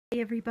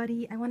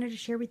everybody. I wanted to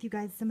share with you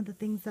guys some of the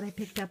things that I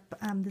picked up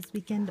this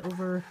weekend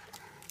over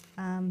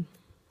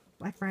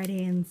Black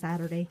Friday and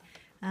Saturday.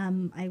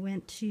 I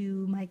went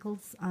to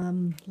Michael's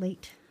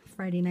late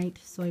Friday night,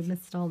 so I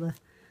missed all the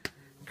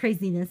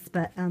craziness,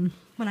 but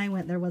when I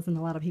went there wasn't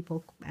a lot of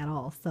people at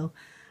all, so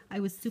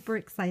I was super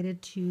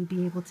excited to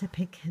be able to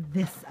pick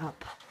this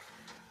up.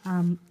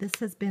 This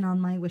has been on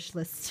my wish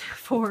list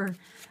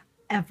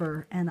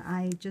forever, and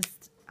I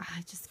just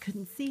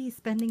couldn't see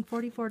spending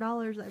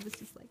 $44. I was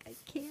just like, I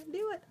can't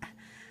do it.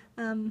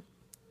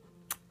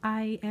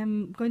 I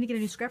am going to get a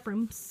new scrap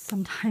room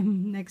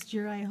sometime next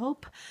year, I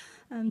hope.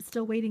 I'm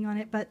still waiting on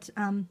it, but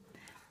I'm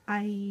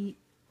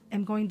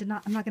not going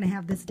to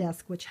have this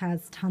desk, which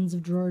has tons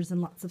of drawers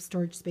and lots of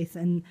storage space,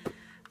 and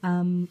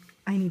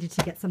I needed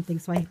to get something,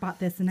 so I bought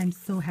this, and I'm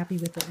so happy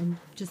with it. I'm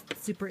just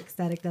super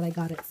ecstatic that I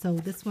got it. So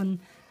this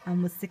one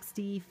was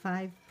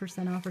 65%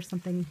 off or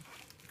something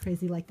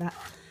crazy like that.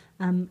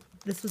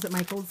 This was at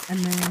Michael's, and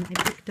then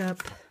I picked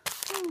up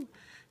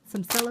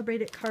some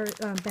celebrated card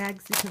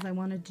bags because I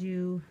want to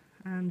do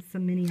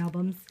some mini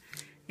albums,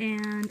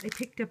 and I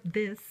picked up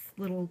this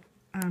little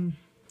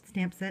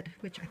stamp set,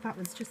 which I thought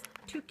was just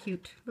too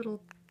cute,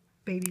 little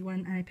baby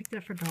one, and I picked it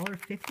up for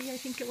 $1.50, I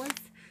think it was.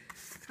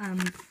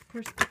 Of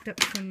course, picked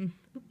up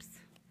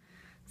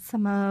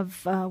some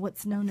of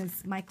what's known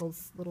as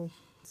Michael's little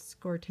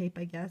score tape,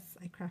 I guess.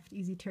 I craft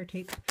easy tear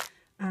tape.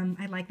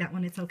 I like that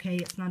one. It's okay.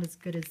 It's not as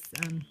good as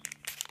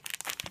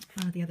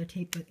the other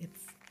tape, but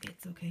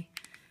it's okay.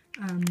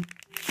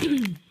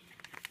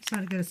 It's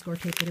not as good as score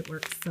tape, but it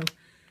works. So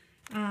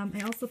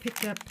I also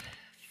picked up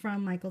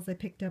from Michael's. I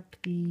picked up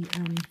the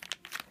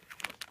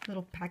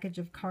little package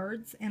of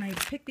cards, and I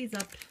picked these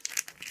up.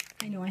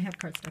 I know I have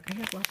cardstock. I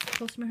have lots of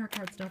close to my heart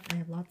cardstock. I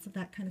have lots of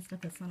that kind of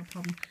stuff. That's not a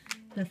problem.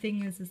 The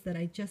thing is that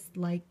I just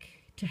like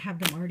to have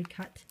them already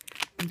cut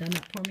and done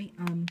up for me,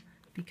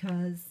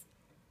 because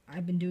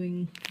I've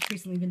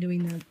recently been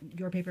doing the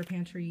Your Paper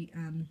Pantry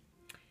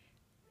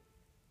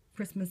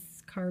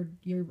Christmas card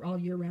all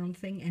year round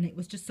thing, and it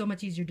was just so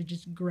much easier to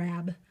just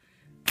grab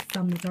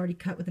some that's already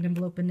cut with an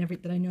envelope and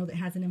everything that I know that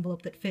has an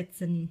envelope that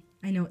fits. And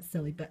I know it's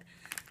silly, but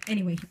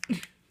anyway,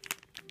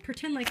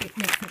 pretend like it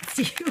makes sense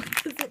to you,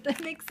 because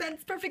it makes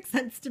sense, perfect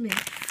sense to me.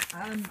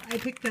 I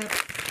picked up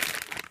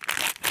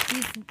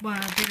these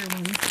bigger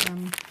ones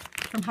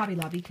from Hobby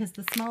Lobby, because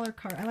the smaller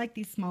card, I like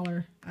these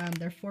smaller,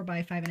 they're 4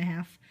 by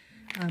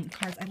 5.5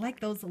 cards. I like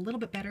those a little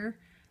bit better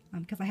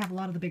because I have a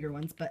lot of the bigger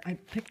ones, but I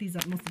picked these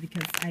up mostly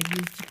because I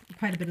used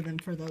quite a bit of them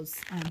for those,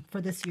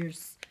 for this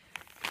year's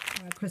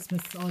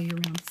Christmas all year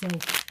round. So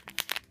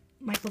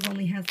Michael's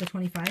only has the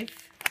 25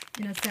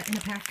 in a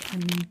pack,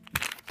 and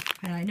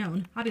had I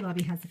known, Hobby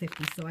Lobby has the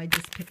 50, so I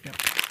just picked up.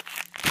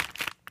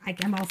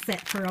 I'm all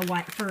set for a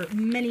while, for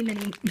many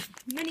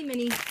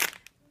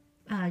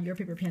Your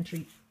Paper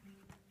Pantry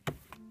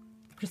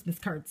Christmas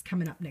cards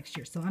coming up next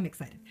year, so I'm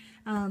excited.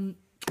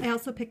 I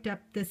also picked up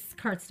this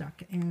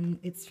cardstock, and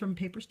it's from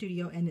Paper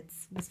Studio, and it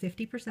was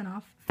 50%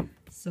 off,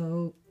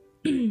 so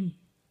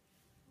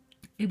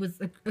it was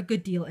a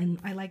good deal, and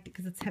I liked it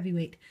because it's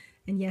heavyweight.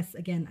 And yes,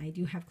 again, I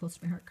do have close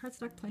to my heart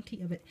cardstock,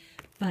 plenty of it,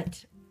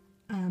 but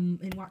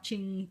in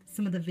watching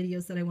some of the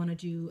videos that I want to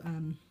do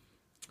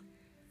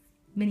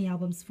mini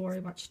albums for, I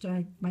watched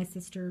my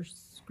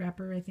sister's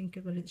Scrapper, I think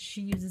what it is.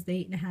 She uses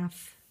the 8.5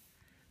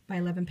 by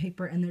 11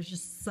 paper, and there's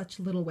just such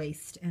little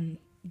waste, and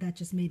that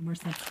just made more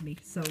sense to me.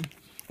 So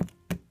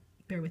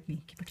bear with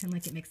me, pretend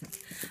like it makes sense.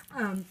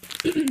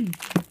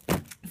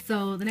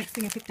 So the next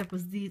thing I picked up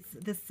was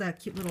this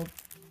cute little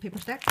paper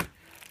stack,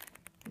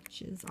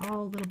 which is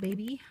all little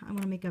baby. I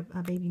want to make a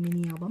baby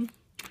mini album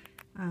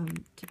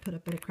to put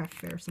up at a craft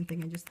fair or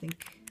something. I just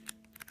think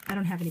I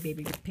don't have any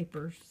baby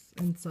papers,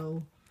 and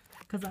so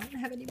because I don't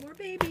have any more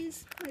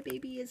babies, my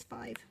baby is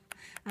 5,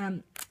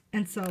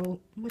 and so,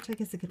 which I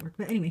guess it could work,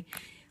 but anyway,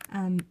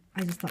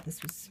 I just thought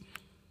this was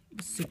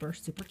super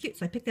cute,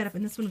 so I picked that up,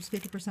 and this one was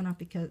 50% off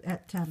because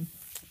at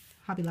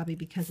Hobby Lobby,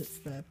 because it's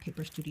the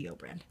Paper Studio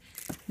brand.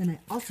 Then I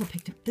also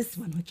picked up this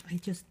one, which I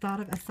just thought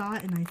of. I saw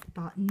it and I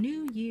thought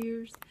New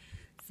Year's,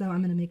 so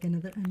I'm gonna make a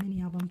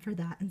mini album for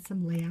that and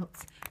some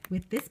layouts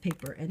with this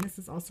paper. And this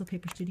is also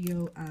Paper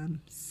Studio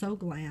So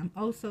Glam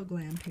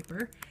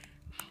paper.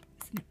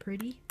 Isn't it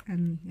pretty?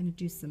 I'm gonna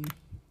do some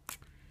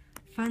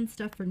fun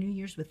stuff for New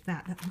Year's with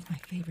that. That was my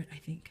favorite, I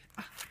think.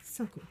 Oh,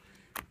 so cool.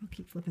 I'll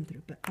keep flipping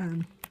through, but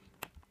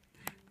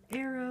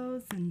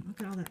arrows, and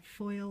look at all that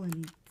foil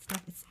and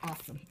stuff. It's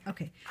awesome.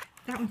 Okay,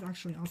 that one's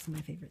actually also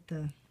my favorite,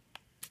 the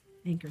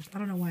anchors. I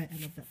don't know why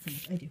I love that so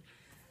much. I do.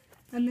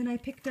 And then I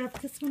picked up,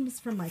 this one was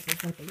from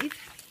Michael's, I believe.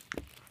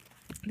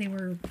 They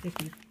were 50%.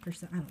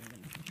 I don't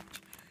even know how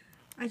much.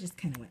 I just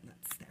kind of went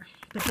nuts there.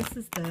 But this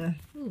is the,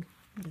 ooh,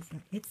 what is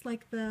that? It's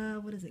like the,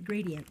 what is it,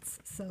 gradients.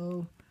 So, I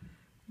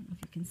don't know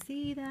if you can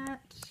see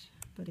that,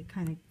 but it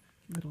kind of,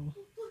 little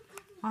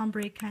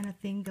ombre kind of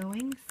thing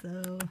going.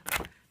 So,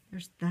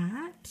 there's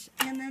that.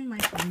 And then my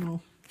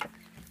final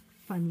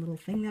fun little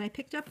thing that I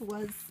picked up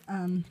was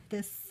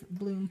this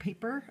bloom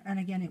paper. And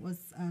again, it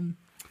was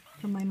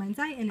from My Mind's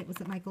Eye, and it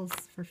was at Michael's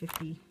for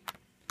 50%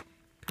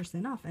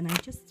 20% off. And I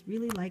just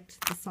really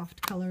liked the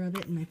soft color of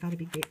it, and I thought it'd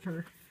be great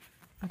for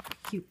a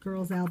cute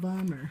girls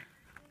album or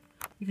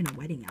even a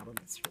wedding album.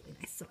 It's really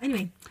nice. So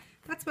anyway,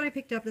 that's what I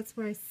picked up. That's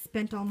where I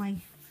spent all my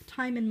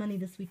time and money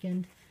this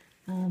weekend.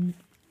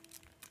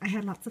 I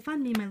had lots of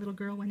fun. Me and my little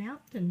girl went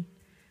out and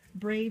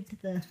braved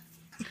the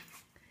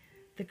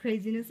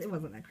craziness. It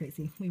wasn't that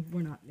crazy. We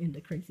were not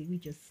into crazy. We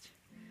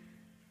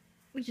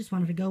just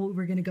wanted to go what we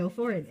were going to go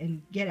for it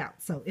and get out.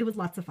 So it was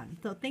lots of fun.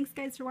 So thanks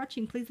guys for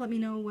watching. Please let me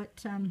know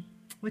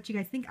what you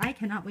guys think. I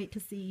cannot wait to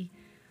see.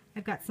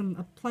 I've got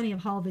plenty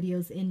of haul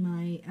videos in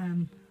my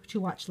to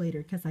watch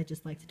later, because I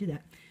just like to do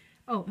that.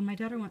 Oh, and my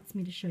daughter wants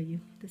me to show you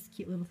this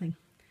cute little thing.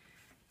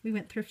 We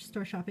went thrift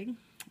store shopping,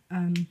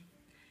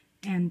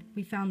 and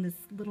we found this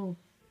little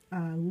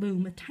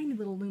loom, a tiny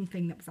little loom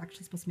thing that was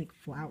actually supposed to make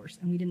flowers,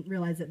 and we didn't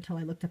realize it until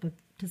I looked up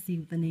to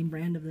see the name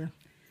brand of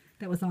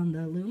that was on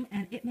the loom,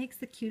 and it makes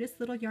the cutest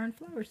little yarn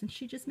flowers, and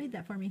she just made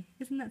that for me.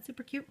 Isn't that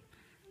super cute?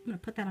 I'm gonna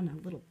put that on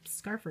a little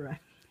scarf or a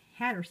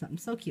hat or something.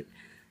 So cute.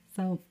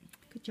 So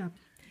good job.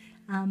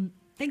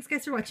 Thanks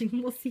guys for watching.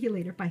 We'll see you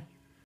later. Bye.